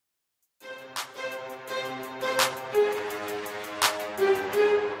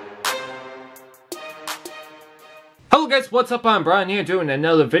guys, what's up? I'm Brian here doing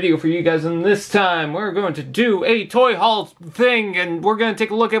another video for you guys, and this time we're going to do a toy haul thing, and we're going to take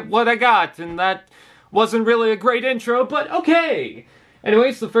a look at what I got, and that wasn't really a great intro, but okay!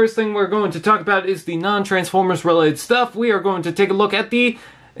 Anyways, the first thing we're going to talk about is the non-Transformers related stuff. We are going to take a look at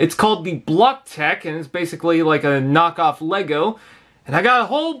it's called the Block Tech, and it's basically like a knockoff Lego, and I got a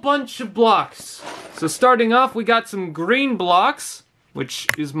whole bunch of blocks. So starting off, we got some green blocks, which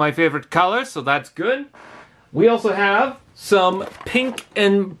is my favorite color, so that's good. We also have some pink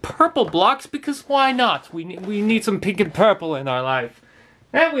and purple blocks, because why not? We need some pink and purple in our life.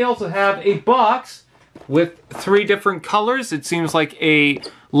 And we also have a box with 3 different colors. It seems like a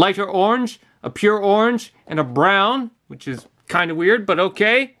lighter orange, a pure orange, and a brown, which is kind of weird, but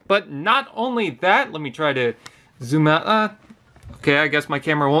okay. But not only that, let me try to zoom out. Okay, I guess my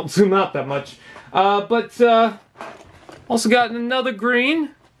camera won't zoom out that much. Also got another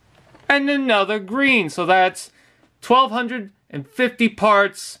green. And another green, so that's 1,250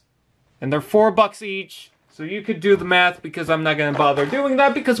 parts, and they're $4 each, so you could do the math, because I'm not going to bother doing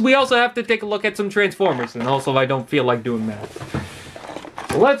that, because we also have to take a look at some Transformers, and also I don't feel like doing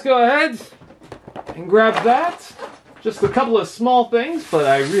math. So let's go ahead and grab that. Just a couple of small things, but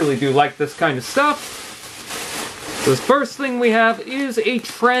I really do like this kind of stuff. The first thing we have is a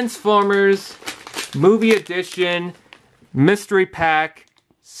Transformers Movie Edition Mystery Pack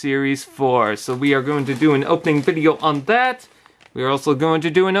Series 4. So we are going to do an opening video on that. We are also going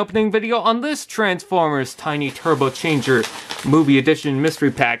to do an opening video on this Transformers Tiny Turbo Changer Movie Edition Mystery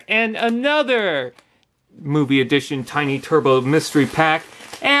Pack. And another Movie Edition Tiny Turbo Mystery Pack.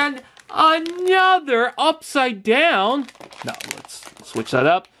 And another upside down. No, let's switch that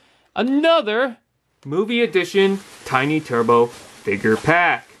up. Another Movie Edition Tiny Turbo Figure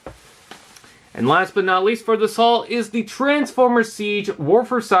Pack. And last but not least for this haul is the Transformers Siege War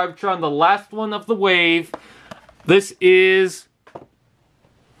for Cybertron, the last one of the wave. This is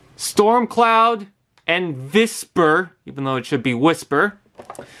Stormcloud and Visper, even though it should be Whisper.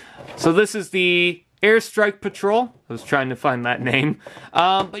 So this is the Airstrike Patrol. I was trying to find that name.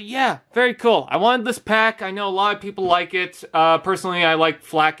 But yeah, very cool. I wanted this pack. I know a lot of people like it. Personally, I like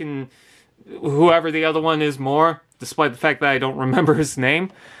Flack and whoever the other one is more, despite the fact that I don't remember his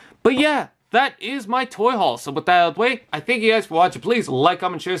name. But yeah. That is my toy haul. So with that out of the way, I thank you guys for watching. Please like,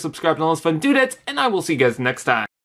 comment, share, subscribe, and all those fun dudettes, and I will see you guys next time.